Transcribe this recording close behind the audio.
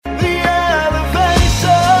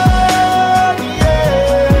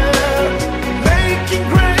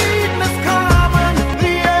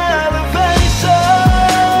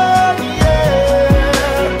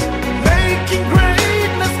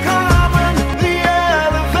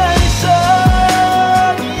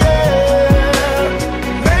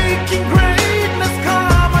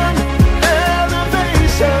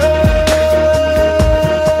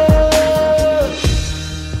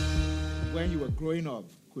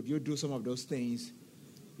could you do some of those things,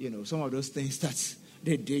 some of those things that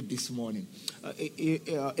they did this morning?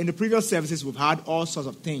 In the previous services, we've had all sorts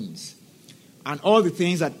of things. And all the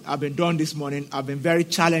things that have been done this morning have been very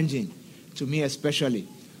challenging to me especially.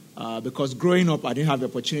 Because growing up, I didn't have the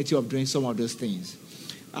opportunity of doing some of those things.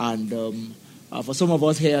 And for some of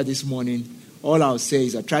us here this morning, all I'll say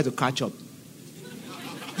is I try to catch up.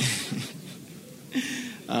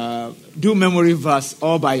 Do memory verse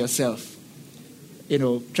all by yourself.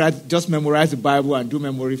 Try to just memorize the Bible and do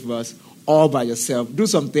memory verse all by yourself. Do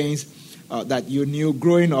some things that you knew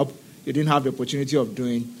growing up you didn't have the opportunity of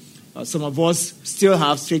doing. Some of us still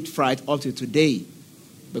have stage fright up to today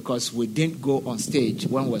because we didn't go on stage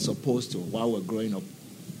when we're supposed to while we're growing up.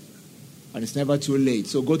 And it's never too late.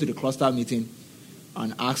 So go to the cluster meeting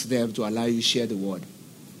and ask them to allow you to share the word.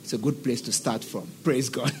 It's a good place to start from. Praise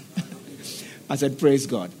God. I said, praise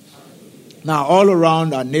God. Now, all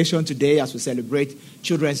around our nation today, as we celebrate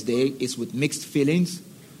Children's Day, is with mixed feelings,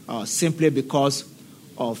 simply because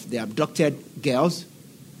of the abducted girls.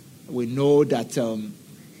 We know that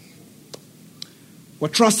we're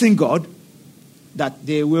trusting God that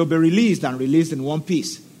they will be released and released in one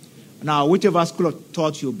piece. Now, whichever school of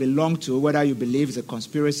thought you belong to, whether you believe it's a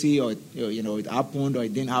conspiracy or it happened or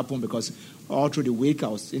it didn't happen, because all through the week I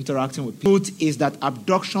was interacting with people, is that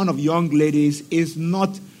abduction of young ladies is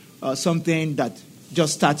not something that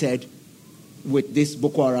just started with this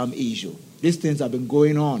Boko Haram issue. These things have been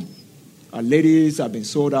going on. Ladies have been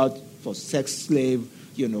sold out for sex slave,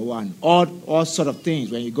 and all sort of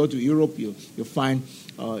things. When you go to Europe, you find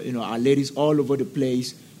our ladies all over the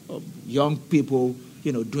place, young people,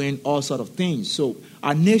 doing all sort of things. So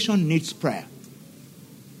our nation needs prayer.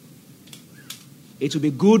 It would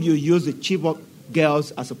be good you use the Chibok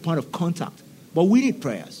girls as a point of contact. But we need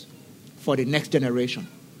prayers for the next generation.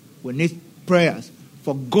 We need prayers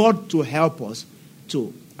for God to help us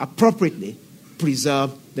to appropriately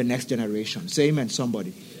preserve the next generation. Say amen,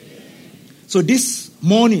 somebody. So this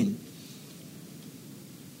morning,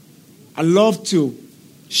 I love to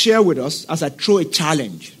share with us as I throw a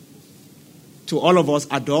challenge to all of us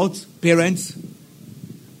adults, parents,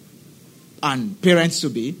 and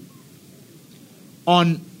parents-to-be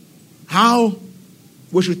on how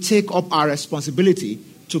we should take up our responsibility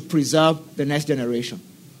to preserve the next generation.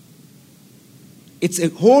 It's a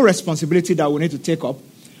whole responsibility that we need to take up.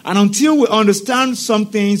 And until we understand some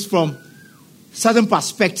things from certain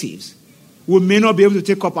perspectives, we may not be able to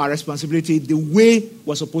take up our responsibility the way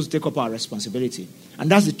we're supposed to take up our responsibility.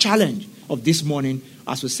 And that's the challenge of this morning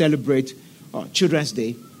as we celebrate Children's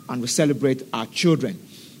Day and we celebrate our children.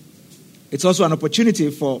 It's also an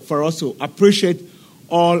opportunity for us to appreciate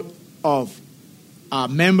all of our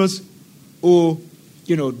members who,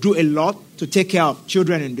 do a lot to take care of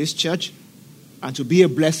children in this church and to be a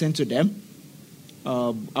blessing to them.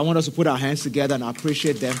 I want us to put our hands together and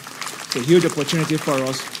appreciate them. It's a huge opportunity for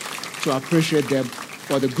us to appreciate them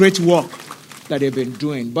for the great work that they've been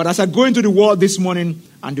doing. But as I go into the word this morning,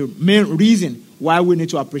 and the main reason why we need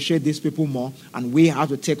to appreciate these people more, and we have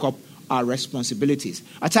to take up our responsibilities.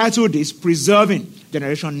 I titled this, Preserving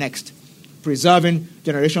Generation Next. Preserving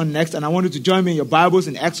Generation Next. And I want you to join me in your Bibles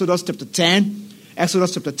in Exodus chapter 10.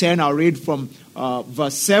 Exodus chapter 10, I'll read from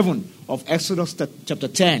verse 7 of Exodus chapter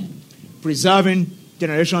 10. Preserving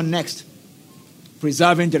Generation Next.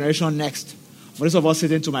 Preserving Generation Next. For those of us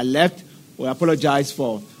sitting to my left, we apologize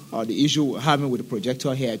for the issue we're having with the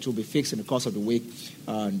projector here. It will be fixed in the course of the week.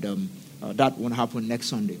 And that won't happen next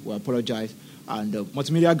Sunday. We apologize. And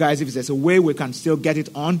multimedia guys, if there's a way we can still get it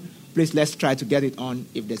on, please let's try to get it on.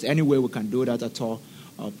 If there's any way we can do that at all,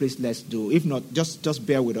 please let's do. If not, just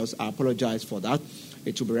bear with us. I apologize for that.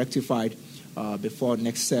 It will be rectified before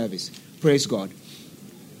next service. Praise God.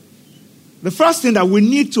 The first thing that we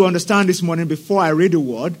need to understand this morning before I read the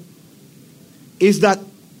word is that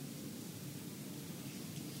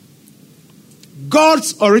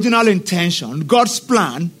God's original intention, God's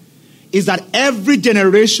plan, is that every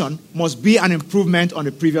generation must be an improvement on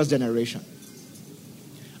the previous generation.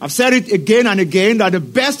 I've said it again and again that the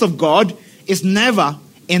best of God is never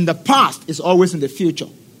in the past, it's always in the future.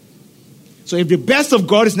 So if the best of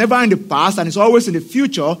God is never in the past and it's always in the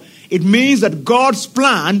future, it means that God's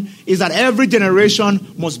plan is that every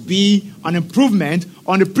generation must be an improvement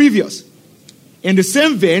on the previous. In the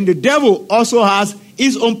same vein, the devil also has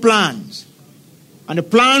his own plans. And the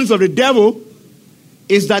plans of the devil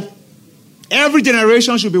is that every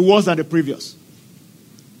generation should be worse than the previous.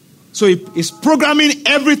 So he's programming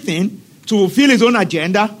everything to fulfill his own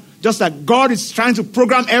agenda, just like God is trying to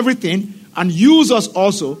program everything and use us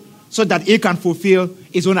also so that he can fulfill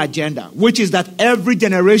his own agenda, which is that every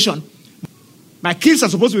generation, my kids are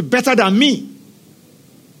supposed to be better than me.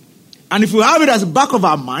 And if we have it as the back of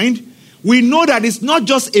our mind, we know that it's not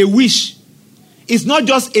just a wish. It's not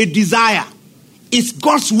just a desire. It's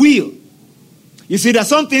God's will. You see, there are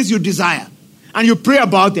some things you desire, and you pray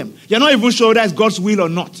about them. You're not even sure whether it's God's will or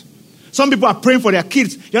not. Some people are praying for their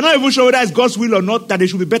kids. You're not even sure whether it's God's will or not that they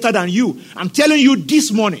should be better than you. I'm telling you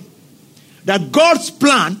this morning that God's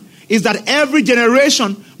plan is that every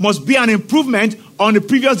generation must be an improvement on the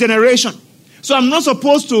previous generation. So I'm not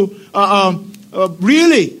supposed to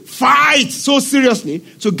really fight so seriously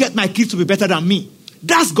to get my kids to be better than me.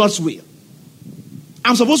 That's God's will.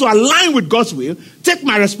 I'm supposed to align with God's will, take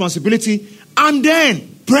my responsibility, and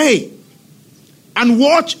then pray and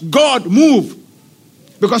watch God move.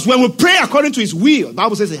 Because when we pray according to his will, the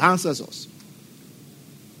Bible says he answers us.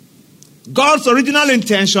 God's original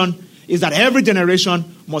intention is that every generation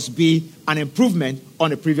must be an improvement on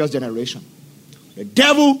the previous generation. The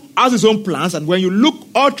devil has his own plans, and when you look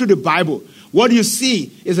all through the Bible, what you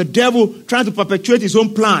see is the devil trying to perpetuate his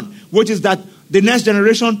own plan, which is that the next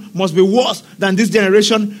generation must be worse than this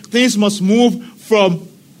generation. Things must move from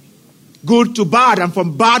good to bad and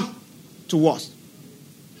from bad to worse.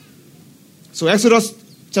 So Exodus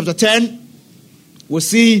chapter 10, we'll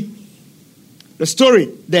see the story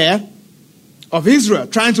there of Israel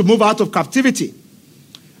trying to move out of captivity.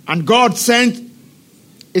 And God sent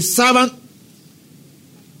his servant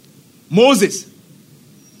Moses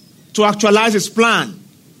to actualize his plan.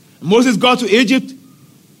 Moses got to Egypt.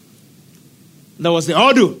 There was the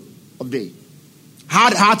order of the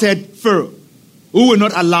hard-hearted Pharaoh who would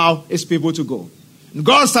not allow his people to go. And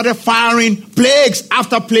God started firing plagues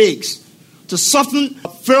after plagues to soften.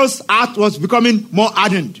 Pharaoh's heart was becoming more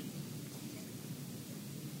ardent.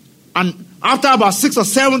 And after about 6 or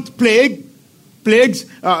 7 plagues,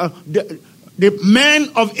 the men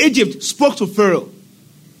of Egypt spoke to Pharaoh.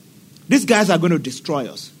 These guys are going to destroy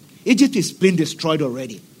us. Egypt is being destroyed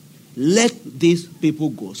already. Let these people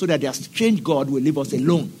go so that their strange God will leave us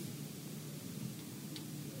alone.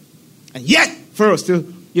 And yet, Pharaoh still,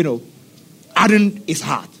 hardened his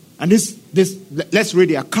heart. And let's read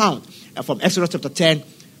the account from Exodus chapter 10,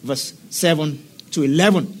 verse 7 to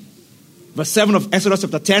 11. Verse 7 of Exodus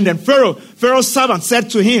chapter 10, then Pharaoh's servant said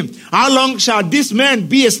to him, how long shall this man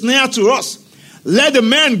be a snare to us? Let the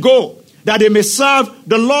men go, that they may serve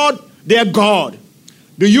the Lord their God.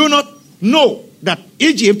 Do you not know that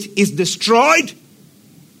Egypt is destroyed?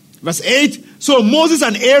 Verse 8, so Moses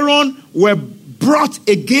and Aaron were brought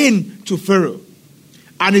again to Pharaoh.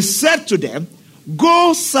 And he said to them,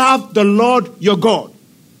 go serve the Lord your God.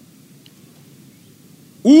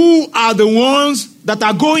 Who are the ones that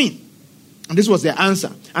are going? And this was their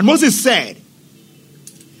answer. And Moses said,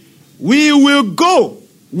 we will go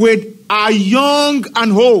with our young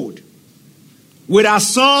and old, with our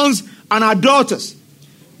sons and our daughters,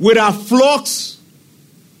 with our flocks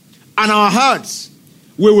and our herds,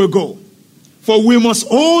 we will go. For we must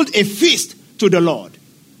hold a feast to the Lord.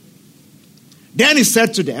 Then he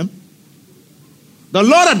said to them, the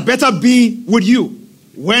Lord had better be with you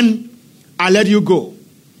when I let you go,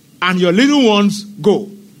 and your little ones go.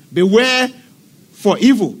 Beware, for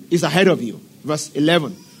evil is ahead of you. Verse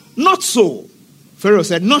 11. Not so. Pharaoh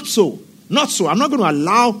said, not so. Not so. I'm not going to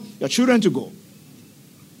allow your children to go.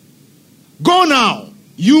 Go now,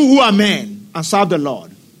 you who are men, and serve the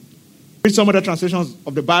Lord. Read some other translations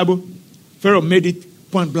of the Bible. Pharaoh made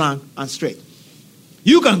it point blank and straight.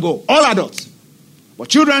 You can go, all adults. But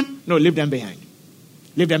children, no, leave them behind.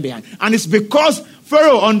 Leave them behind. And it's because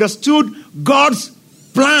Pharaoh understood God's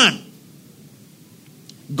plan.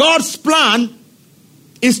 God's plan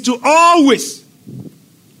is to always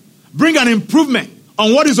bring an improvement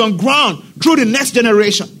on what is on ground through the next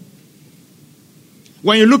generation.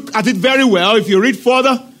 When you look at it very well, if you read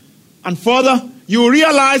further and further, you will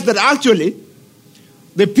realize that actually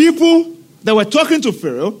the people that were talking to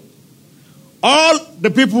Pharaoh, all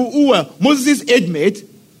the people who were Moses' age mate,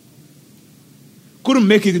 couldn't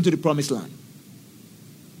make it into the promised land.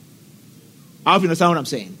 I hope you understand what I'm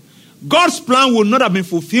saying. God's plan would not have been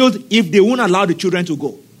fulfilled if they wouldn't allow the children to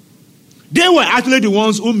go. They were actually the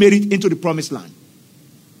ones who made it into the promised land.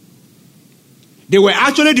 They were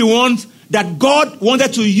actually the ones that God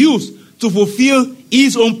wanted to use to fulfill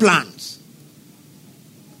his own plans.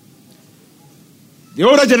 The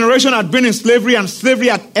older generation had been in slavery, and slavery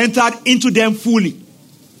had entered into them fully.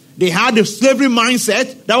 They had the slavery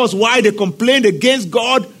mindset. That was why they complained against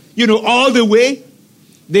God, all the way.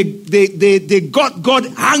 They got God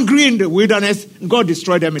angry in the wilderness, and God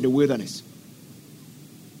destroyed them in the wilderness.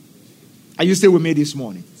 Are you still with me this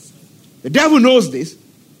morning? The devil knows this.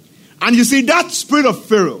 And you see, that spirit of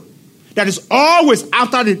Pharaoh that is always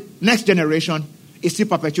after the next generation is still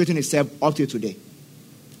perpetuating itself up till today.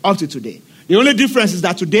 up to today. The only difference is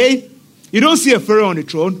that today, you don't see a Pharaoh on the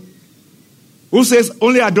throne who says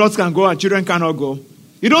only adults can go and children cannot go.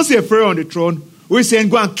 You don't see a Pharaoh on the throne who is saying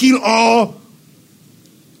go and kill all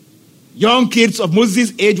young kids of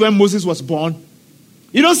Moses' age when Moses was born.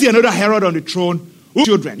 You don't see another Herod on the throne who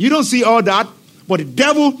children. You don't see all that. But the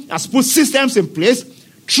devil has put systems in place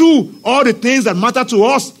through all the things that matter to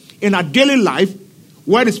us in our daily life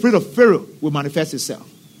where the spirit of Pharaoh will manifest itself.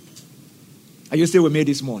 Are you still with me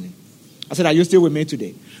this morning? I said, are you still with me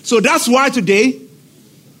today? So that's why today,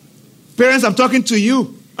 parents, I'm talking to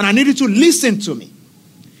you, and I need you to listen to me.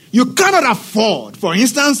 You cannot afford, for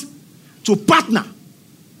instance, to partner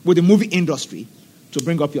with the movie industry to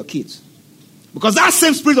bring up your kids. Because that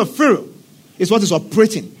same spirit of Pharaoh is what is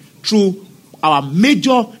operating through a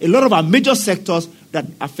lot of our major sectors that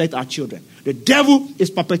affect our children. The devil is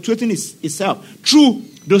perpetuating itself through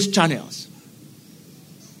those channels,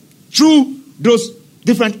 through those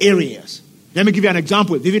different areas. Let me give you an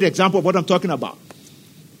example, a vivid example of what I'm talking about.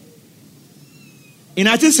 In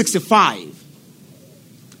 1965,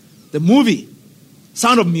 the movie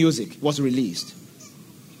Sound of Music was released.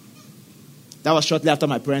 That was shortly after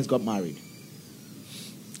my parents got married.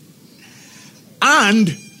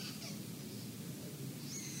 And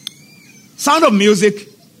Sound of Music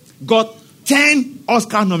got 10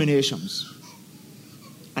 Oscar nominations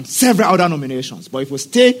and several other nominations. But if we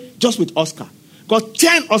stay just with Oscar, got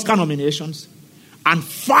 10 Oscar nominations and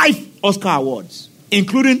 5 Oscar awards,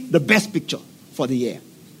 including the Best Picture for the year.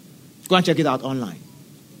 Go and check it out online.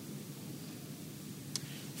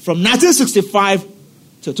 From 1965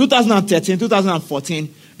 to 2013,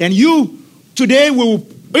 2014, then today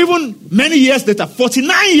even many years later,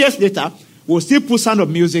 49 years later, we'll still put Sound of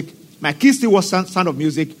Music. My kids still watch Sound of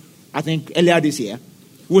Music, I think, earlier this year.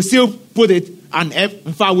 We'll still put it, and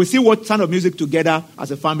in fact, we still watch Sound of Music together as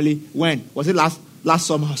a family. When? Was it last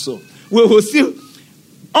summer or so? We will still,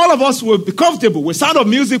 all of us will be comfortable with Sound of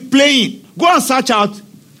Music playing. Go and search out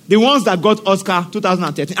the ones that got Oscar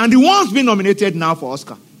 2013 and the ones being nominated now for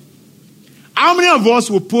Oscar. How many of us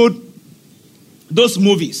will put those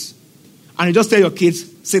movies and you just tell your kids,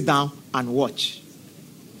 sit down and watch?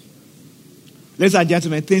 Ladies and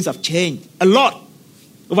gentlemen, things have changed a lot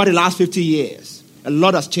over the last 50 years. A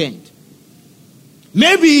lot has changed.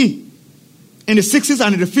 Maybe in the 60s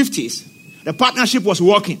and in the 50s, the partnership was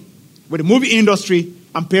working with the movie industry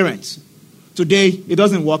and parents. Today, it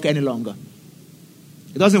doesn't work any longer.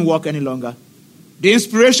 It doesn't work any longer. The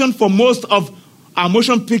inspiration for most of our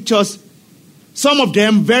motion pictures, some of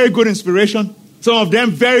them very good inspiration, some of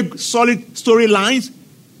them very solid storylines,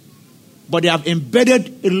 but they have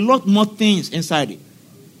embedded a lot more things inside it.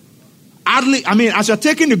 As you're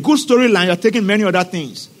taking the good storyline, you're taking many other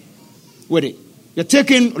things with it. You're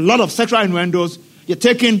taking a lot of sexual innuendos. You're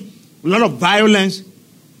taking a lot of violence.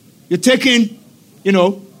 You're taking,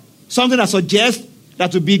 something that suggests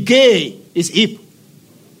that to be gay is hip.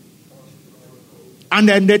 And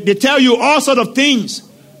then they tell you all sorts of things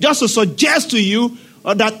just to suggest to you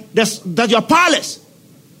that you're powerless.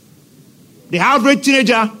 The average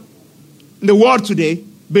teenager in the world today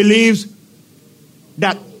believes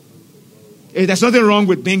that there's nothing wrong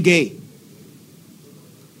with being gay.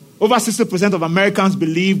 Over 60% of Americans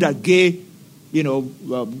believe that gay,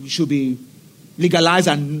 should be legalized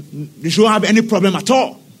and they shouldn't have any problem at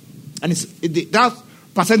all. And that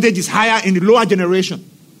percentage is higher in the lower generation.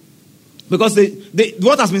 Because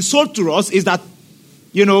what has been sold to us is that,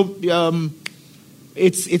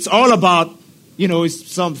 it's all about,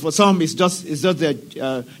 for some it's just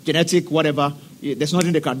the genetic whatever. There's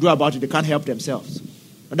nothing they can do about it. They can't help themselves.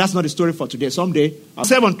 But that's not the story for today. Someday, I'll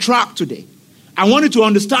stay on track today. I want you to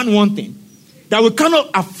understand one thing, that we cannot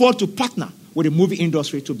afford to partner with the movie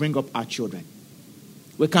industry to bring up our children.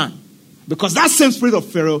 We can't. Because that same spirit of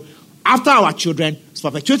Pharaoh, after our children, is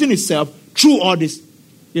perpetuating itself through all these,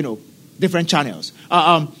 different channels.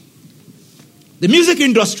 The music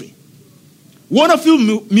industry. Wonderful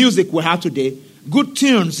music we have today. Good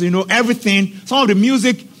tunes, everything. Some of the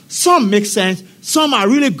music, some make sense. Some are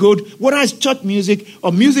really good, whether it's church music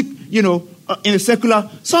or music, in the secular.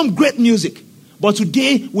 Some great music. But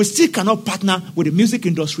today, we still cannot partner with the music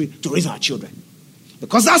industry to raise our children.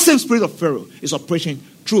 Because that same spirit of Pharaoh is operating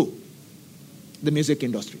through the music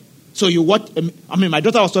industry. So my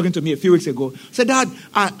daughter was talking to me a few weeks ago. Said, Dad,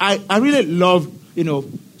 I really love,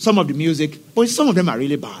 some of the music, but some of them are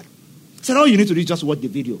really bad. I said, all you need to do is just watch the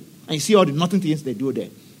video. And you see all the nothing things they do there.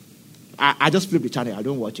 I just flip the channel. I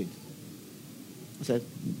don't watch it. I said,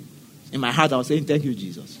 in my heart, I was saying, thank you,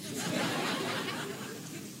 Jesus.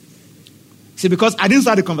 See, because I didn't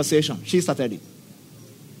start the conversation. She started it.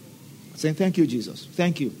 Saying, thank you, Jesus.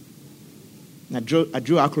 Thank you. And I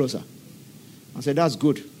drew her closer. I said, that's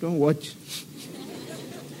good. Don't watch.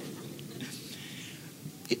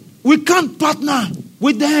 We can't partner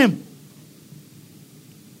with them.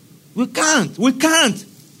 We can't.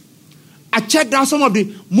 I checked out some of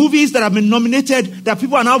the movies that have been nominated that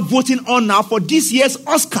people are now voting on now for this year's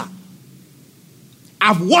Oscar.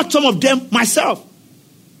 I've watched some of them myself.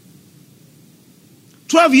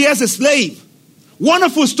 12 Years a Slave.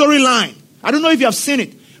 Wonderful storyline. I don't know if you have seen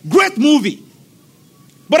it. Great movie.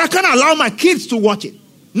 But I can't allow my kids to watch it.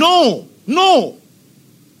 No.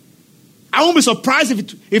 I won't be surprised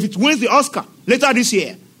if it wins the Oscar later this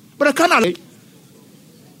year. But I can't allow it.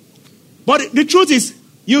 But the truth is,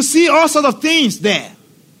 you see all sorts of things there.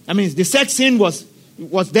 I mean, the sex scene was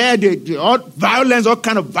there, all violence, all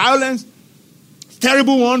kind of violence,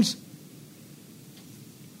 terrible ones.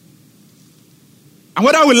 And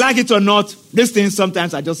whether we like it or not, these things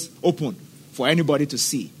sometimes are just open for anybody to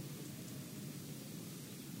see.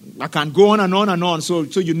 I can go on and on and on, so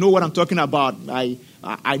you know what I'm talking about.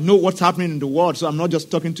 I know what's happening in the world, so I'm not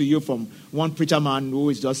just talking to you from one preacher man who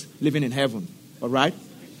is just living in heaven. All right?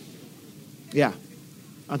 Yeah.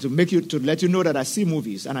 And to let you know that I see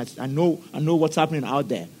movies and I know what's happening out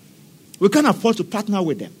there. We can't afford to partner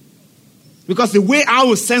with them. Because the way I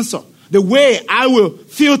will censor, the way I will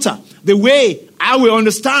filter, the way I will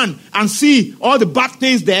understand and see all the bad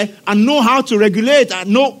things there and know how to regulate and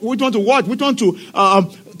know which one to watch, which one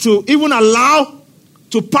to even allow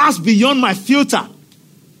to pass beyond my filter.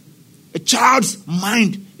 A child's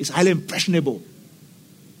mind is highly impressionable.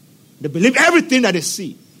 They believe everything that they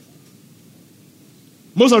see.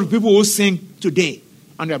 Most of the people who sing today,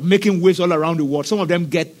 and they're making waves all around the world, some of them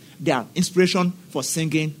get their inspiration for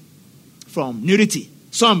singing from nudity.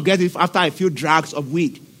 Some get it after a few drags of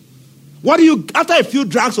weed. After a few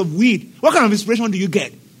drags of weed, what kind of inspiration do you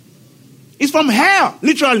get? It's from hell,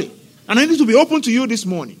 literally. And I need to be open to you this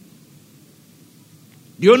morning.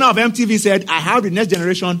 The owner of MTV said, I have the next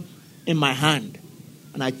generation in my hand.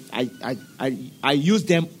 And I use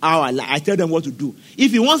them how I like. I tell them what to do.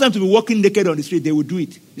 If he wants them to be walking naked on the street, they will do it.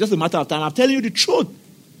 It's just a matter of time. I'm telling you the truth.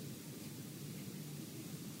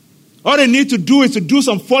 All they need to do is to do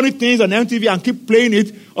some funny things on MTV and keep playing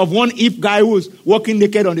it of one hip guy who's walking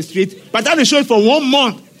naked on the street. By the time they show it for 1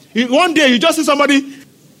 month, one day you just see somebody.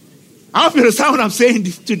 I hope you understand what I'm saying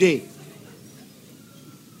today.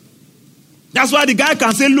 That's why the guy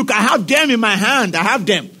can say, look, I have them in my hand. I have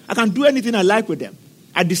them. I can do anything I like with them.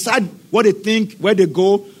 I decide what they think, where they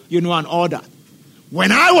go, and all that.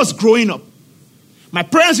 When I was growing up, my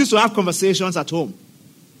parents used to have conversations at home.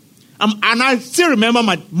 And I still remember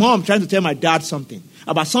my mom trying to tell my dad something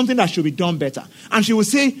about something that should be done better. And she would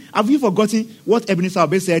say, have you forgotten what Ebenezer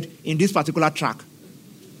Obey said in this particular track?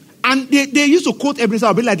 And they used to quote Ebenezer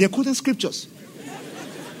Obey like they're quoting scriptures.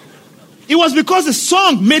 It was because the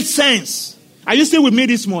song made sense. Are you still with me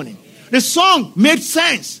this morning? The song made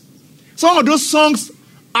sense. Some of those songs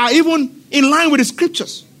are even in line with the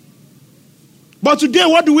scriptures. But today,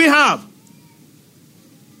 what do we have?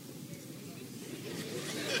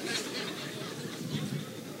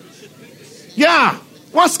 Yeah.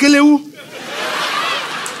 What's Keleu?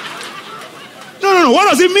 No.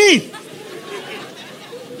 What does it mean?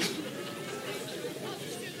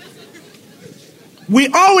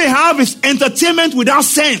 All we have is entertainment without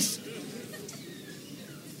sense.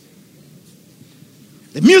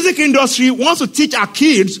 The music industry wants to teach our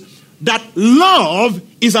kids that love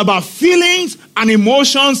is about feelings and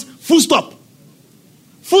emotions, full stop.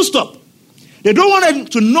 Full stop. They don't want them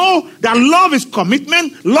to know that love is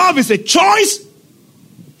commitment, love is a choice,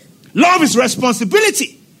 love is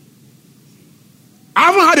responsibility.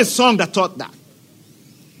 I haven't heard a song that taught that.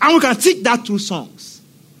 And we can teach that through songs.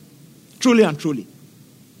 Truly and truly.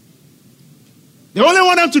 They only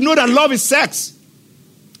want them to know that love is sex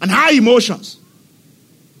and high emotions.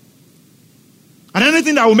 And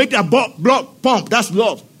anything that will make their blood pump, that's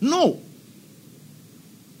love. No.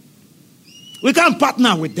 We can't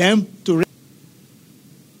partner with them to.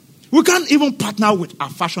 We can't even partner with our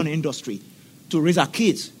fashion industry to raise our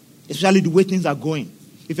kids, especially the way things are going.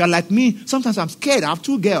 If you're like me, sometimes I'm scared. I have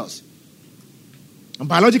 2 girls. And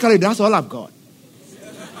biologically, that's all I've got.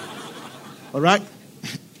 All right?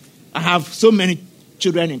 I have so many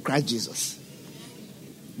children in Christ Jesus.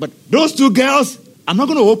 But those 2 girls, I'm not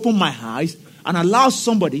going to open my eyes and allow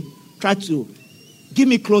somebody try to give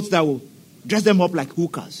me clothes that will dress them up like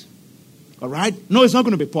hookers. All right? No, it's not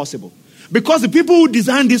going to be possible. Because the people who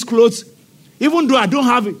design these clothes, even though I don't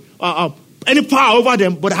have any power over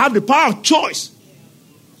them, but I have the power of choice.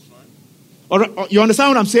 All right? You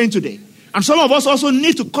understand what I'm saying today? And some of us also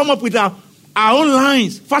need to come up with our own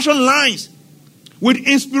lines, fashion lines. with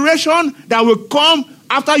inspiration that will come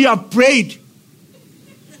after you have prayed.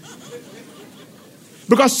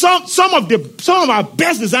 Because some of our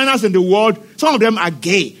best designers in the world, some of them are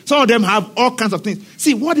gay. Some of them have all kinds of things.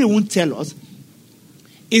 See, what they won't tell us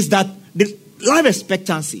is that the life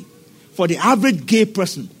expectancy for the average gay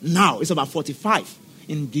person now is about 45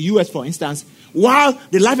 in the US, for instance, while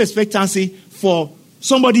the life expectancy for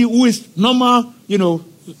somebody who is normal,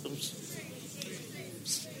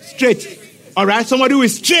 straight, all right, somebody who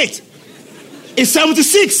is straight is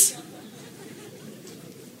 76.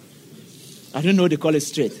 I didn't know they call it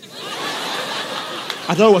straight.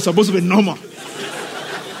 I thought it was supposed to be normal.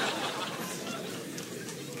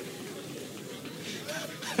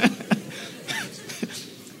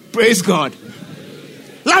 Praise God.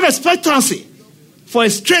 Life expectancy for a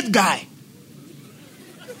straight guy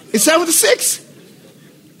is 76.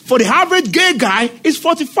 For the average gay guy, it's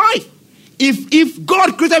 45. If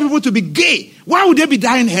God created people to be gay, why would they be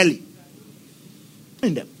dying early?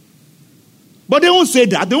 But they won't say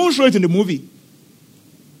that. They won't show it in the movie.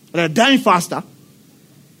 They're dying faster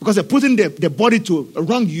because they're putting their body to a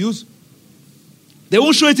wrong use. They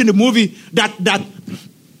won't show it in the movie that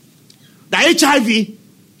HIV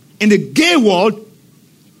in the gay world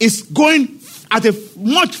is going at a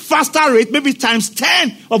much faster rate, maybe times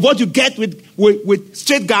 10 of what you get with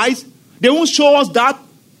straight guys. They won't show us that.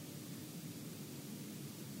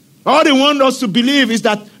 All they want us to believe is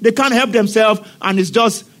that they can't help themselves and it's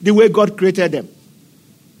just the way God created them.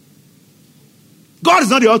 God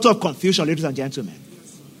is not the author of confusion, ladies and gentlemen.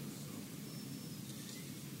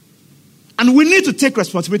 And we need to take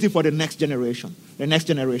responsibility for the next generation. The next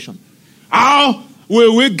generation. How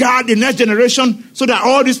will we guard the next generation so that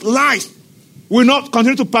all these lies will not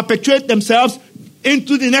continue to perpetuate themselves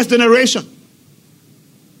into the next generation?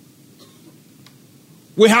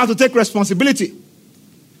 We have to take responsibility.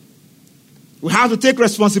 We have to take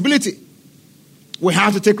responsibility. We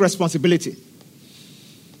have to take responsibility.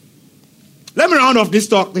 Let me round off this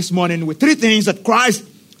talk this morning with 3 things that Christ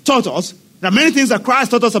taught us. There are many things that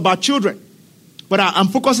Christ taught us about children, but I'm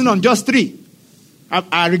focusing on just 3.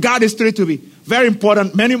 I regard these 3 to be very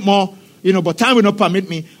important. Many more, but time will not permit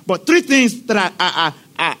me. But 3 things that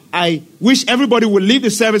I wish everybody would leave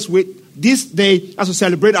the service with this day as we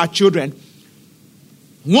celebrate our children.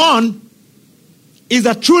 One is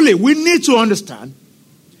that truly we need to understand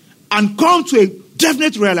and come to a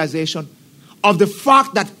definite realization of the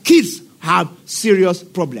fact that kids have serious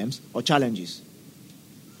problems or challenges.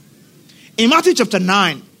 In Matthew chapter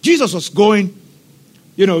 9, Jesus was going,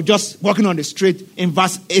 just walking on the street. In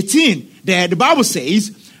verse 18, there the Bible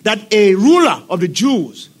says that a ruler of the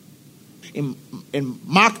Jews, in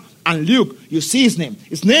Mark and Luke, you see his name.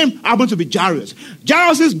 His name happened to be Jairus.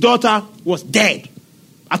 Jairus' daughter was dead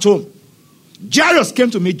at home. Jairus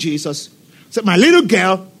came to meet Jesus, said, my little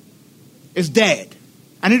girl is dead.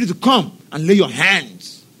 I need you to come and lay your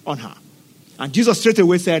hands on her. And Jesus straight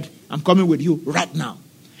away said, I'm coming with you right now.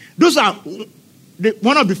 Those are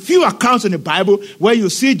one of the few accounts in the Bible where you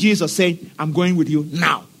see Jesus saying, I'm going with you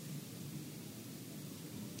now.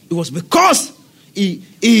 It was because he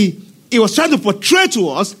was trying to portray to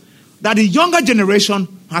us that the younger generation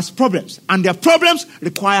has problems. And their problems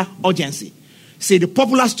require urgency. See, the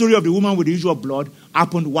popular story of the woman with the issue of blood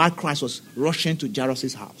happened while Christ was rushing to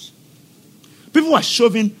Jairus' house. People were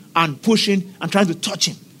shoving and pushing and trying to touch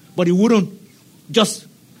him. But he wouldn't just...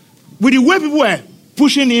 With the way people were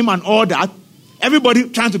pushing him and all that, everybody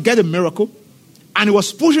trying to get a miracle, and he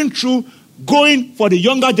was pushing through, going for the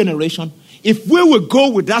younger generation. If we will go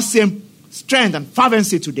with that same strength and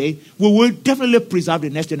fervency today, we will definitely preserve the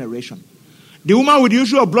next generation. The woman with the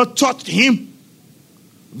issue of blood touched him.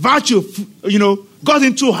 Virtue, got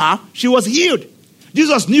into her. She was healed.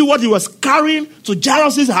 Jesus knew what he was carrying to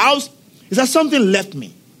Jairus' house. He said, something left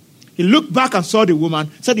me. He looked back and saw the woman,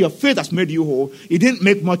 said, your faith has made you whole. He didn't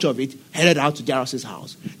make much of it, headed out to Jairus'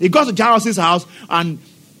 house. He got to Jairus' house and,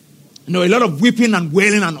 a lot of weeping and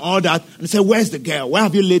wailing and all that. And he said, where's the girl? Where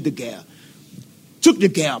have you laid the girl? Took the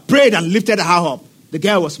girl, prayed and lifted her up. The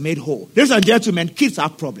girl was made whole. Ladies and gentlemen, kids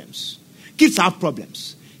have problems. Kids have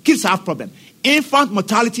problems. Kids have problems. Infant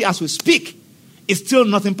mortality as we speak is still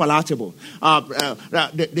nothing palatable.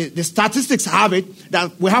 The statistics have it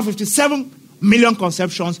that we have 57 million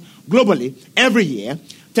conceptions globally every year,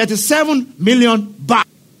 37 million births,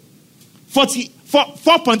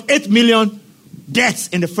 4.8 million deaths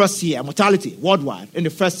in the first year, mortality worldwide in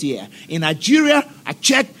the first year. In Nigeria, I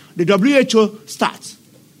checked the WHO stats.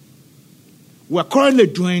 We're currently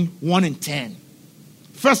doing 1 in 10.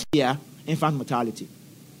 First year, infant mortality.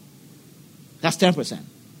 That's 10%.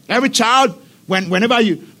 Every child, whenever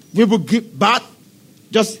people give birth,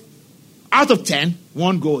 just out of 10,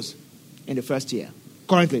 1 goes in the first year.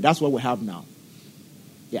 Currently, that's what we have now.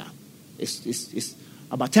 Yeah. It's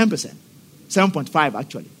about 10%. 7.5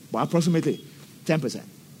 actually, but approximately 10%.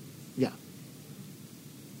 Yeah.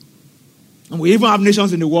 And we even have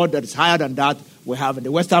nations in the world that is higher than that. We have in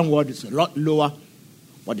the Western world, it's a lot lower.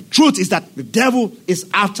 But the truth is that the devil is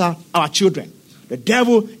after our children. The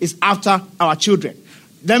devil is after our children.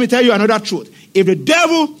 Let me tell you another truth. If the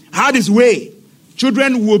devil had his way,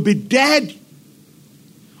 children would be dead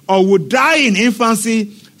or would die in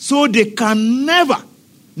infancy, so they can never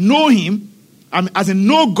know him, as in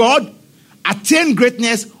know God, attain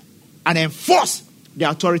greatness, and enforce the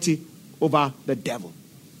authority over the devil.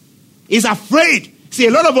 He's afraid. See,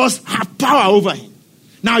 a lot of us have power over him.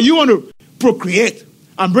 Now you want to procreate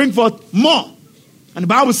and bring forth more. And the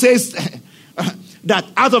Bible says that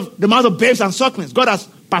out of the mouth of babes and sucklings, God has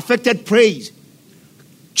perfected praise.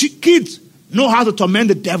 Kids know how to torment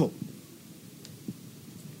the devil.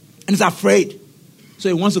 And he's afraid. So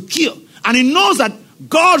he wants to kill. And he knows that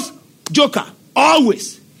God's joker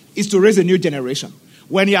always is to raise a new generation.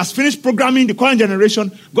 When he has finished programming the current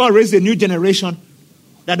generation, God raises a new generation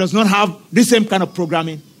that does not have the same kind of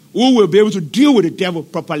programming, who will be able to deal with the devil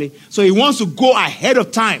properly. So he wants to go ahead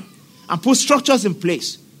of time and put structures in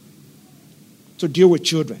place to deal with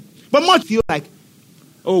children. But much feel like,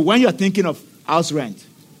 when you're thinking of house rent,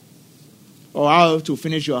 or how to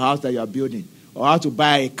finish your house that you're building, or how to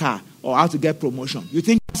buy a car, or how to get promotion, you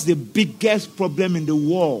think that's the biggest problem in the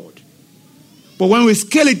world. But when we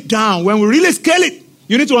scale it down, when we really scale it,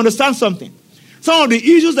 you need to understand something. Some of the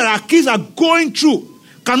issues that our kids are going through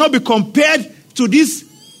cannot be compared to this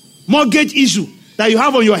mortgage issue that you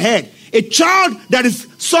have on your head. A child that is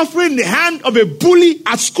suffering the hand of a bully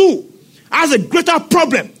at school has a greater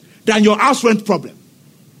problem than your house rent problem.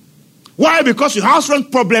 Why? Because your house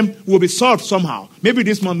rent problem will be solved somehow. Maybe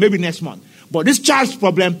this month, maybe next month. But this child's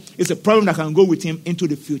problem is a problem that can go with him into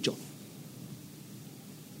the future.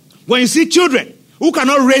 When you see children who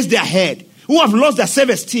cannot raise their head, who have lost their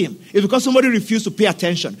self-esteem, it's because somebody refused to pay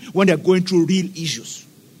attention when they're going through real issues.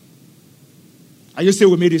 Are you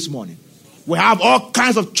still with me this morning? We have all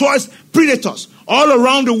kinds of choice predators all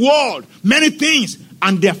around the world, many things,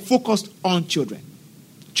 and they're focused on children.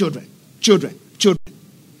 Children, children, children.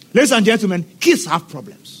 Ladies and gentlemen, kids have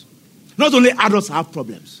problems. Not only adults have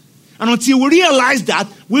problems. And until we realize that,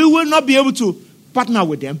 we will not be able to partner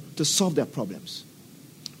with them to solve their problems.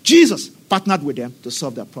 Jesus partnered with them to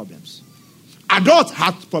solve their problems. Adults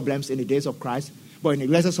had problems in the days of Christ, but he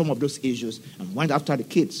neglected some of those issues and went after the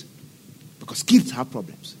kids. Because kids have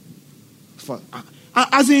problems.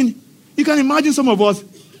 As in, you can imagine some of us,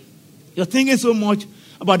 you're thinking so much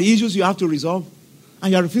about the issues you have to resolve,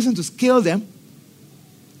 and you're refusing to scale them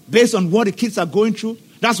based on what the kids are going through.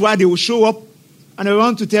 That's why they will show up and they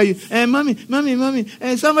want to tell you, mommy,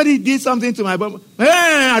 somebody did something to my bum.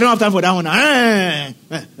 I don't have time for that one.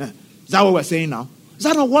 Is that what we're saying now? Is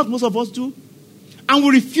that not what most of us do? And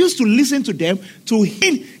we refuse to listen to them, to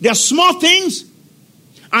hint their small things,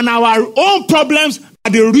 and our own problems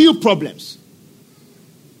are the real problems.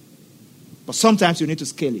 But sometimes you need to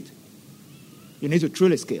scale it. You need to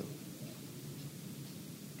truly scale.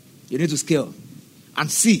 You need to scale and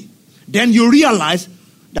see. Then you realize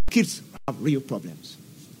that kids have real problems.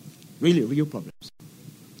 Really, real problems.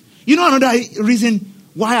 You know another reason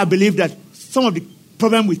why I believe that some of the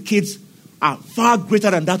problems with kids are far greater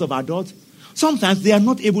than that of adults? Sometimes they are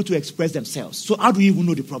not able to express themselves. So how do you even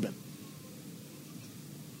know the problem?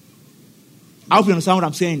 I hope you understand what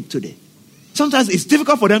I'm saying today. Sometimes it's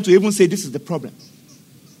difficult for them to even say this is the problem.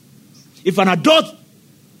 If an adult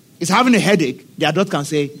is having a headache, the adult can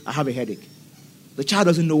say, I have a headache. The child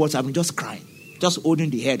doesn't know what's happening, just crying, just holding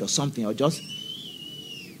the head or something, or just...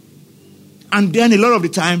 And then a lot of the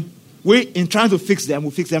time, in trying to fix them,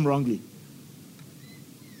 we fix them wrongly.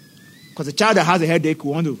 Because the child that has a headache,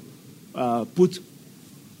 we want to put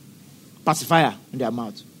pacifier in their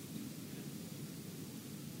mouth.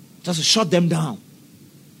 Just to shut them down.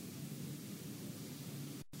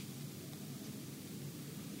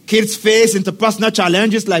 Kids face interpersonal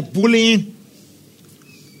challenges like bullying,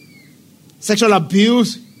 sexual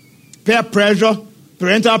abuse, peer pressure,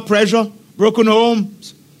 parental pressure, broken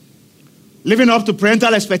homes, living up to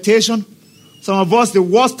parental expectation. Some of us, the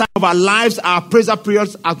worst time of our lives are appraisal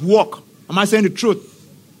periods at work. Am I saying the truth?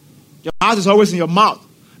 Your heart is always in your mouth.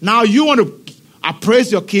 Now you want to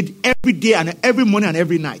appraise your kid every day and every morning and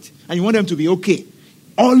every night. And you want them to be okay.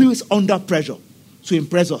 Always under pressure to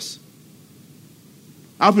impress us.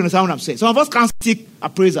 I hope you understand what I'm saying. Some of us can't seek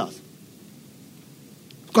appraisals.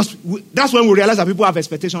 Because that's when we realize that people have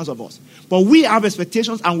expectations of us. But we have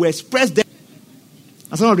expectations and we express them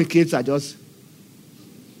And some of the kids are just,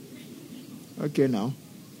 okay now.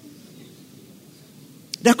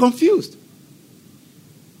 They're confused.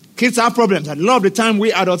 Kids have problems. And a lot of the time,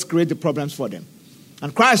 we adults create the problems for them.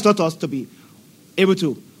 And Christ taught us to be able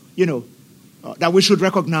to, that we should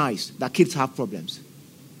recognize that kids have problems.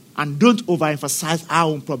 And don't overemphasize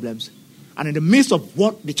our own problems. And in the midst of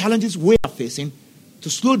what the challenges we are facing, to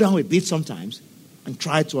slow down a bit sometimes and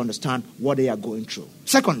try to understand what they are going through.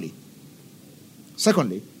 Secondly,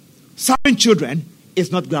 serving children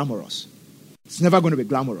is not glamorous. It's never going to be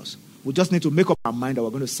glamorous. We just need to make up our mind that we're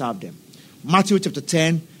going to serve them. Matthew chapter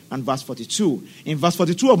 10 and verse 42. In verse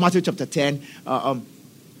 42 of Matthew chapter 10,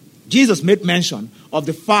 Jesus made mention of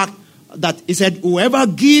the fact that he said, whoever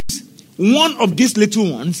gives one of these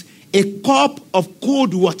little ones a cup of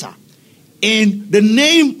cold water in the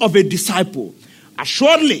name of a disciple,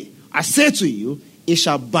 assuredly, I say to you, he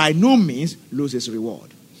shall by no means lose his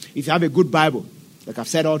reward. If you have a good Bible, like I've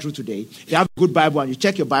said all through today, if you have a good Bible and you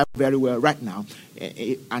check your Bible very well right now,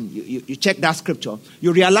 and you check that scripture,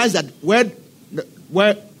 you realize that where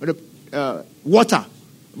water,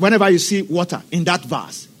 whenever you see water in that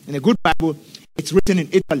verse, in a good Bible, it's written in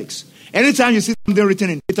italics. Anytime you see something written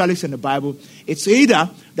in italics in the Bible, it's either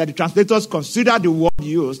that the translators consider the word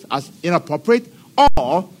used as inappropriate,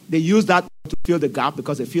 or they use that to fill the gap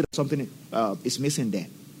because they feel that something is missing there.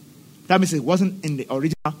 That means it wasn't in the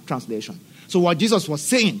original translation. So what Jesus was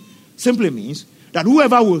saying simply means that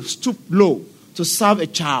whoever will stoop low to serve a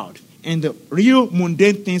child in the real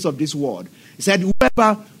mundane things of this world, he said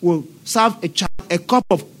whoever will serve a child a cup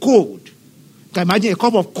of cold. You can imagine a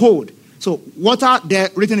cup of cold. So water there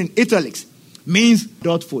written in italics means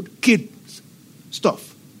adult food, kids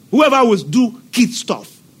stuff. Whoever will do kid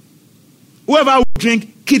stuff. Whoever will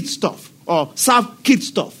drink kid stuff or serve kid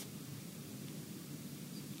stuff.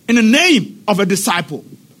 In the name of a disciple.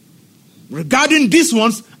 Regarding these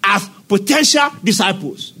ones as potential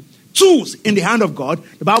disciples. Tools in the hand of God.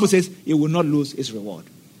 The Bible says he will not lose his reward.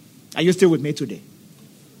 Are you still with me today?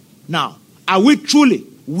 Now, are we truly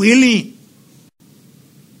willing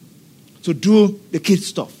to do the kid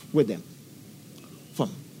stuff with them?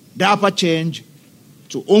 From diaper change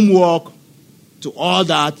to homework to all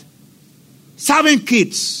that. Serving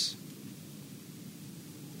kids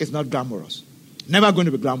is not glamorous. Never going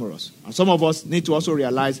to be glamorous. And some of us need to also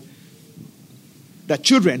realize that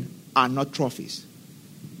children are not trophies.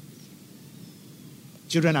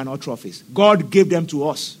 Children are not trophies. God gave them to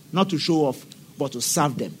us, not to show off, but to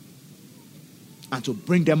serve them. And to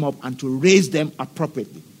bring them up and to raise them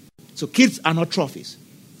appropriately. So kids are not trophies.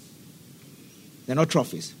 They're not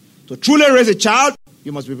trophies. To truly raise a child,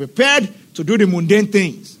 you must be prepared to do the mundane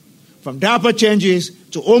things. From diaper changes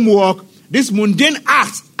to homework, these mundane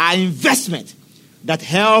acts are investment that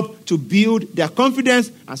help to build their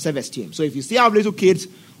confidence and self-esteem. So if you see our little kids,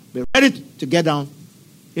 be ready to get down,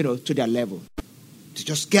 to their level. To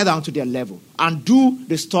just get down to their level and do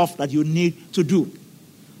the stuff that you need to do.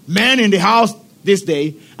 Men in the house this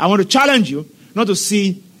day, I want to challenge you not to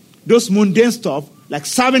see those mundane stuff like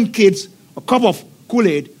serving kids a cup of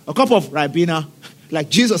Kool-Aid, a cup of Ribena, like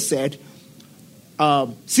Jesus said.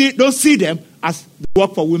 Don't see them as the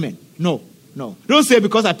work for women. No. Don't say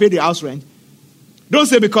because I paid the house rent. Don't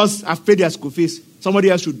say because I've paid their school fees, somebody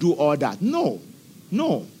else should do all that. No.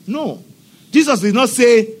 Jesus did not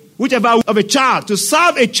say whichever of a child, to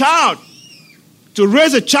serve a child, to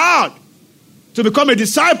raise a child, to become a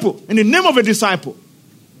disciple, in the name of a disciple,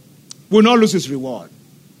 will not lose his reward.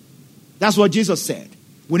 That's what Jesus said.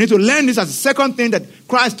 We need to learn this as the second thing that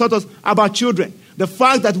Christ taught us about children. The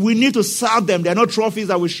fact that we need to serve them. They're not trophies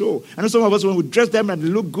that we show. I know some of us, when we dress them and they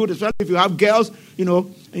look good, especially if you have girls,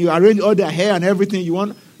 and you arrange all their hair and everything you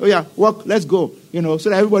want. Oh yeah, walk, let's go. So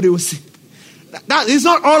that everybody will see. That it's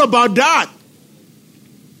not all about that.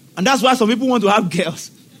 And that's why some people want to have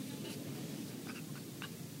girls.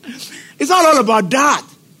 It's not all about that.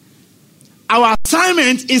 Our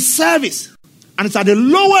assignment is service. And it's at the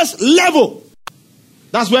lowest level.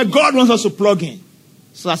 That's where God wants us to plug in.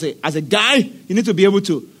 So as a guy, you need to be able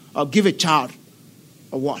to give a child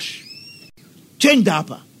a wash. Change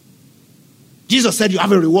diaper. Jesus said you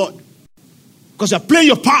have a reward. Because you're playing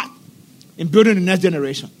your part in building the next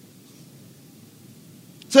generation.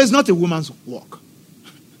 So it's not a woman's work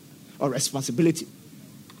or responsibility.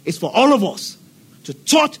 It's for all of us to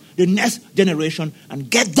touch the next generation and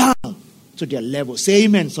get down to their level. Say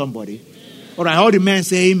amen, somebody. All right, all the men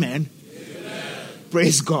say amen. Amen.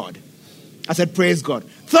 Praise God. I said praise God.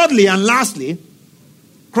 Thirdly and lastly,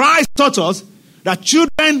 Christ taught us that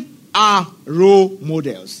children are role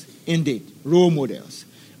models. Indeed, role models.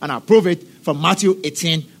 And I'll prove it from Matthew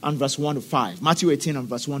 18 and verse 1 to 5. Matthew 18 and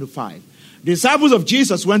verse 1 to 5. The disciples of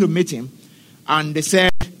Jesus went to meet him, and they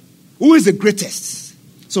said, who is the greatest?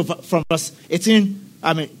 So from verse 18,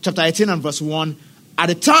 chapter 18 and verse 1, at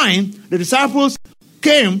the time, the disciples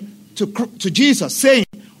came to Jesus saying,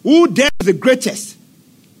 who then is the greatest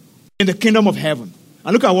in the kingdom of heaven?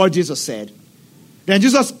 And look at what Jesus said. Then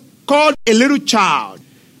Jesus called a little child,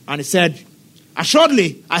 and he said,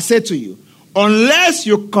 assuredly, I say to you, unless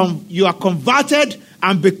you are converted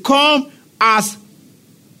and become as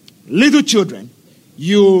little children,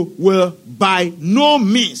 you will by no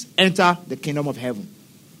means enter the kingdom of heaven.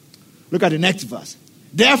 Look at the next verse.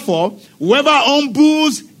 Therefore, whoever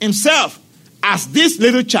humbles himself as this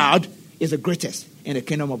little child is the greatest in the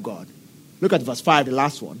kingdom of God. Look at verse 5, the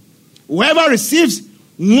last one. Whoever receives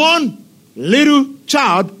one little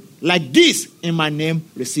child like this in my name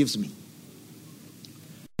receives me.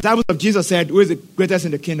 The disciples of Jesus said, who is the greatest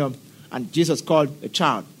in the kingdom? And Jesus called a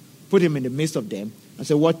child, put him in the midst of them, and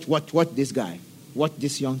said, what this guy? What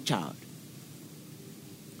this young child?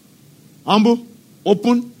 Humble,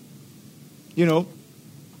 open,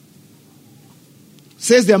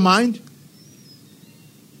 says their mind,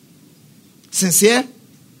 sincere.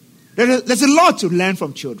 There's a lot to learn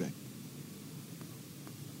from children.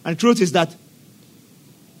 And the truth is that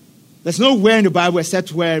there's nowhere in the Bible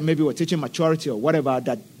except where maybe we're teaching maturity or whatever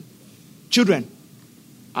that children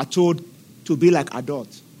are told to be like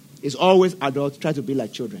adults. It's always adults try to be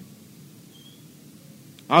like children.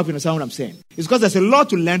 I hope you understand what I'm saying. It's because there's a lot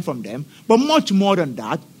to learn from them, but much more than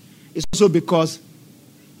that, it's also because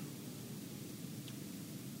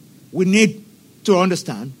we need to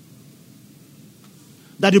understand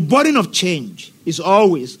that the burden of change is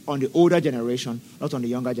always on the older generation, not on the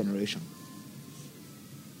younger generation.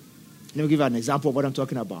 Let me give you an example of what I'm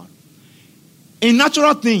talking about. In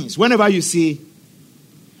natural things, whenever you see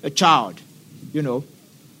a child,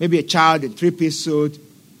 maybe a child in three-piece suit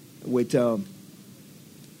with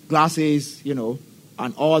glasses,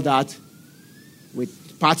 and all that,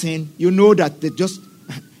 with pattern, you know that they just,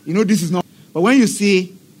 this is not. But when you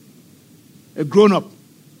see a grown-up,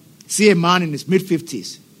 see a man in his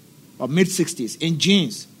mid-50s or mid-60s in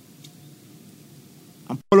jeans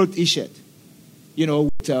and polo t-shirt,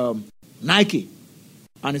 with Nike,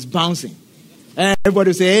 and it's bouncing. And everybody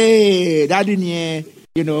will say, hey, daddy,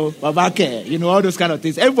 babake, all those kind of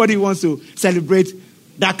things. Everybody wants to celebrate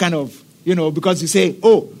that kind of, because you say,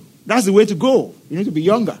 oh, that's the way to go. You need to be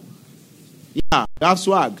younger. Yeah, you have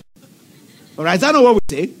swag. All right, is that not what we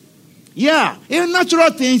say? Yeah, in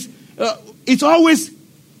natural things, it's always,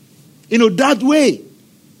 that way.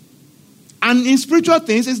 And in spiritual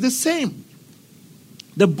things, it's the same.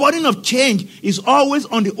 The burden of change is always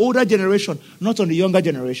on the older generation, not on the younger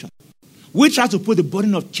generation. We try to put the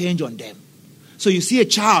burden of change on them. So you see a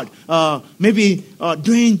child maybe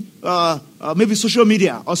doing maybe social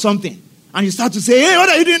media or something, and you start to say, hey, what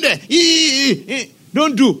are you doing there?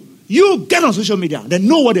 Don't do. You get on social media, then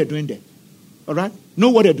know what they're doing there. All right? Know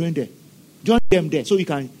what they're doing there. Join them there so you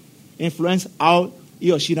can influence how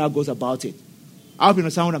he or she now goes about it. I hope you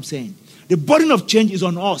understand what I'm saying. The burden of change is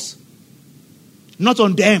on us, not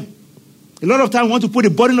on them. A lot of time we want to put the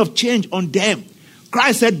burden of change on them.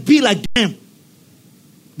 Christ said, be like them.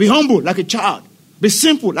 Be humble like a child. Be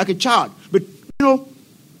simple like a child.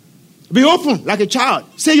 Be open like a child.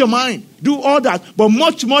 Say your mind. Do all that. But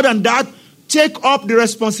much more than that, take up the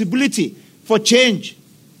responsibility for change.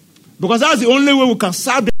 Because that's the only way we can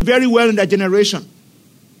serve them very well in that generation.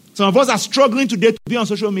 Some of us are struggling today to be on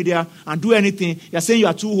social media and do anything. You're saying you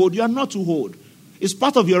are too old. You are not too old. It's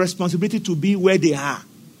part of your responsibility to be where they are.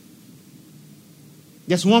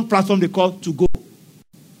 There's one platform they call To Go.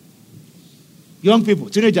 Young people,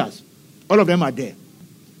 teenagers, all of them are there.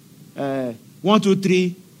 1, 2,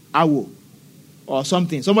 3, Awo, or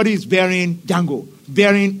something. Somebody is bearing Django,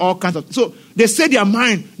 bearing all kinds of. So they say their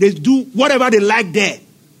mind, they do whatever they like there.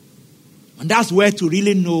 And that's where to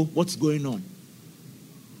really know what's going on.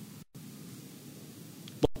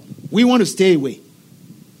 But we want to stay away.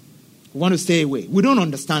 We want to stay away. We don't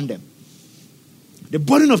understand them. The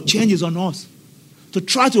burden of change is on us to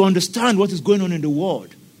try to understand what is going on in the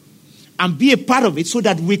world and be a part of it so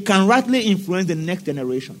that we can rightly influence the next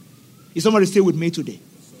generation. Is somebody still with me today?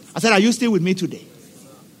 I said, are you still with me today?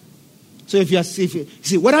 So if you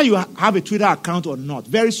see, whether you have a Twitter account or not,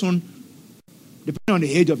 very soon, depending on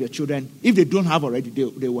the age of your children, if they don't have already,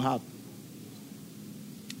 they will have.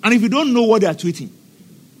 And if you don't know what they are tweeting,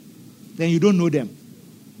 then you don't know them.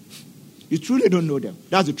 You truly don't know them.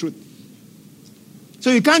 That's the truth.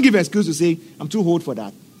 So you can't give an excuse to say, I'm too old for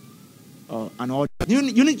that. And all that.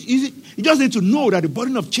 You just need to know that the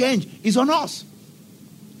burden of change is on us.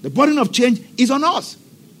 The burden of change is on us.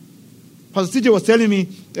 Pastor TJ was telling me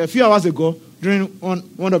a few hours ago during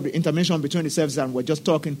one of the intermission between the services, and we're just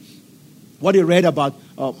talking what he read about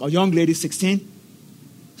a young lady, 16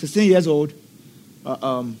 years old,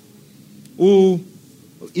 who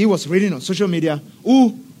he was reading on social media,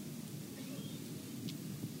 who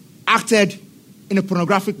acted in a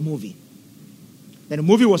pornographic movie. Then the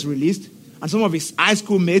movie was released, and some of his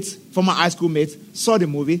former high school mates, saw the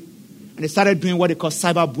movie, and they started doing what they call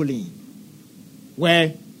cyberbullying,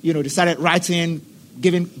 where, they started writing,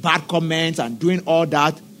 giving bad comments, and doing all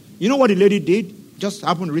that. You know what the lady did? Just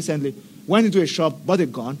happened recently. Went into a shop, bought a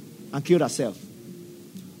gun, and killed herself.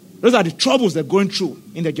 Those are the troubles they're going through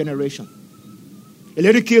in the generation. A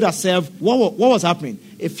lady killed herself. What was happening?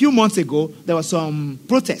 A few months ago, there was some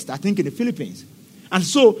protest, I think, in the Philippines. And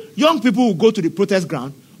so young people will go to the protest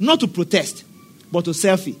ground, not to protest, but to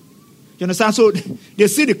selfie. You understand? So they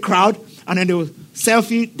see the crowd, and then they will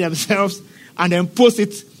selfie themselves, and then post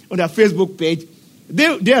it on their Facebook page.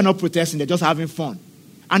 They are not protesting, they're just having fun.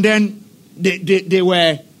 And then they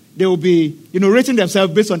will be, rating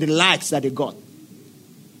themselves based on the likes that they got.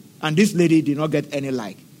 And this lady did not get any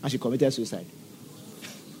like, and she committed suicide.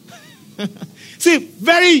 See,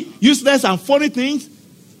 very useless and funny things.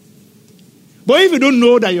 But if you don't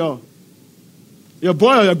know that your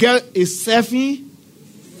boy or your girl is surfing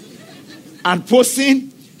and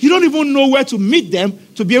posting, you don't even know where to meet them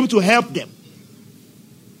to be able to help them.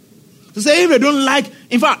 To say if they don't like,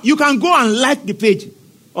 in fact, you can go and like the page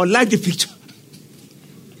or like the picture.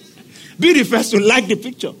 Be the first to like the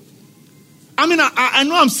picture. I mean, I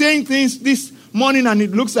know I'm saying things this morning and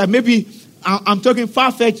it looks like maybe I'm talking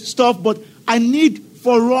far-fetched stuff, but I need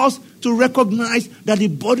for us to recognize that the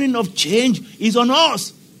burden of change is on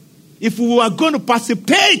us. If we are going to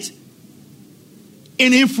participate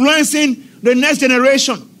in influencing the next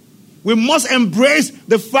generation, we must embrace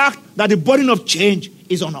the fact that the burden of change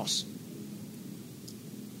is on us.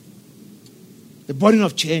 The burden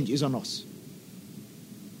of change is on us.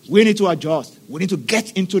 We need to adjust. We need to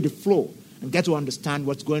get into the flow and get to understand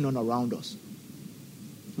what's going on around us.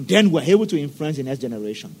 And then we're able to influence the next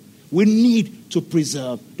generation. We need to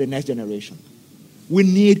preserve the next generation. We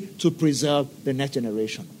need to preserve the next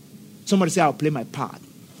generation. Somebody say, I'll play my part.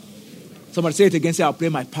 Somebody say it again, say, I'll play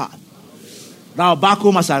my part. Now, back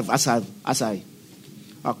home, as I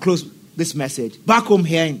close this message, back home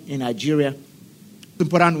here in Nigeria, the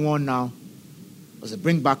important one now was to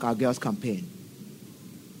Bring Back Our Girls campaign.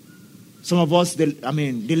 Some of us, the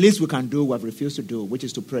least we can do, we have refused to do, which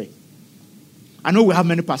is to pray. I know we have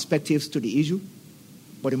many perspectives to the issue,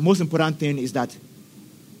 but the most important thing is that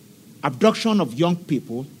abduction of young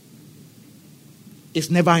people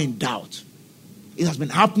is never in doubt. It has been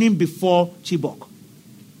happening before Chibok.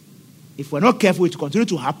 If we're not careful, it will continue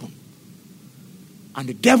to happen. And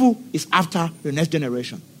the devil is after the next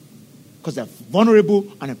generation because they're vulnerable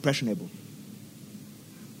and impressionable.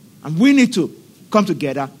 And we need to come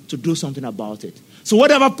together to do something about it. So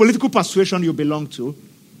whatever political persuasion you belong to,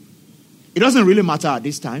 it doesn't really matter at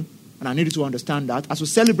this time. And I need you to understand that. As we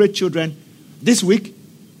celebrate children this week,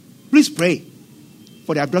 please pray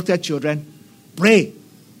for the abducted children. Pray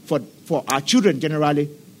for our children generally.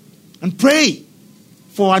 And pray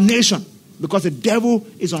for our nation, because the devil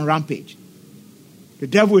is on rampage. The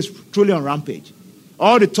devil is truly on rampage.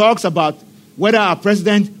 All the talks about whether our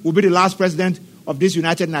president will be the last president of this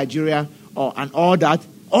united Nigeria and all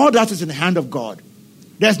that is in the hand of God.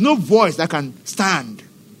 There's no voice that can stand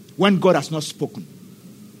when God has not spoken.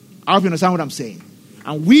 I hope you understand what I'm saying.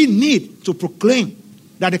 And we need to proclaim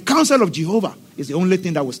that the counsel of Jehovah is the only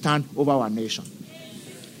thing that will stand over our nation.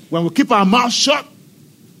 When we keep our mouth shut,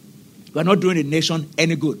 we're not doing the nation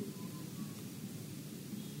any good.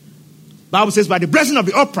 Bible says, by the blessing of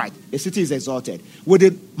the upright, a city is exalted. With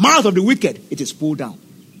the mouth of the wicked, it is pulled down.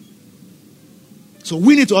 So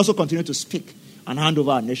we need to also continue to speak and hand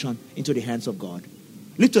over our nation into the hands of God.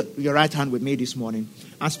 Lift your right hand with me this morning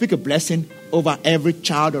and speak a blessing over every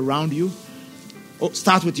child around you.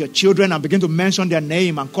 Start with your children and begin to mention their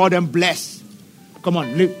name and call them blessed. Come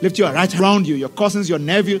on, lift your right hand around you, your cousins, your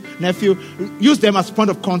nephew. Use them as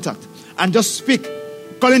point of contact and just speak,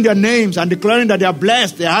 calling their names and declaring that they are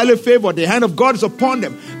blessed, they are highly favored, the hand of God is upon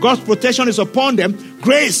them, God's protection is upon them,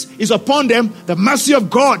 grace is upon them, the mercy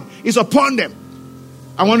of God is upon them.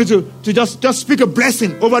 I want you to just speak a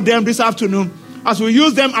blessing over them this afternoon as we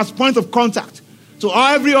use them as point of contact to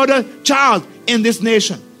every other child in this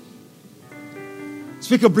nation.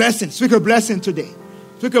 Speak a blessing today. Speak a blessing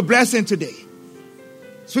today.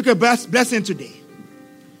 Speak a blessing today.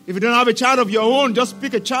 If you don't have a child of your own, just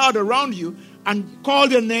pick a child around you and call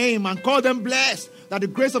their name and call them blessed, that the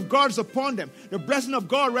grace of God is upon them. The blessing of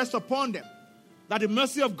God rests upon them. that the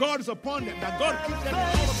mercy of God is upon them, that God keeps them in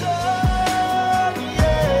all of their ways.